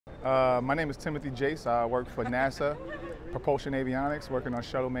My name is Timothy Jace. I work for NASA, Propulsion Avionics, working on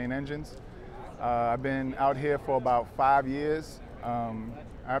Shuttle main engines. I've been out here for about 5 years. I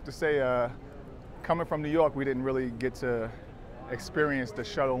have to say, coming from New York, we didn't really get to experience the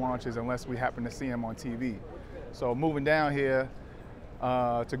Shuttle launches unless we happened to see them on TV. So moving down here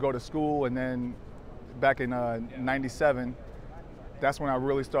to go to school, and then back in '97, that's when I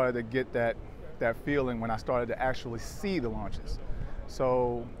really started to get that feeling when I started to actually see the launches.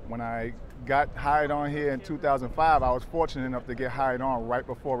 So when I got hired on here in 2005, I was fortunate enough to get hired on right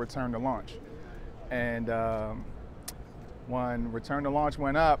before return to launch. And when return to launch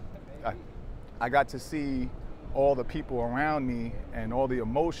went up, I got to see all the people around me and all the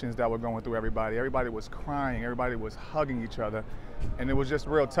emotions that were going through everybody. Everybody was crying, everybody was hugging each other. And it was just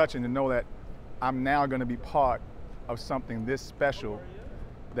real touching to know that I'm now going to be part of something this special,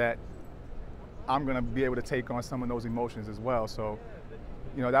 that I'm going to be able to take on some of those emotions as well. So,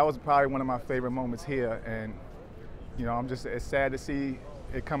 you know, that was probably one of my favorite moments here. And, you know, it's sad to see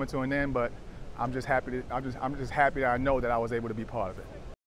it coming to an end, but I'm just happy that I know that I was able to be part of it.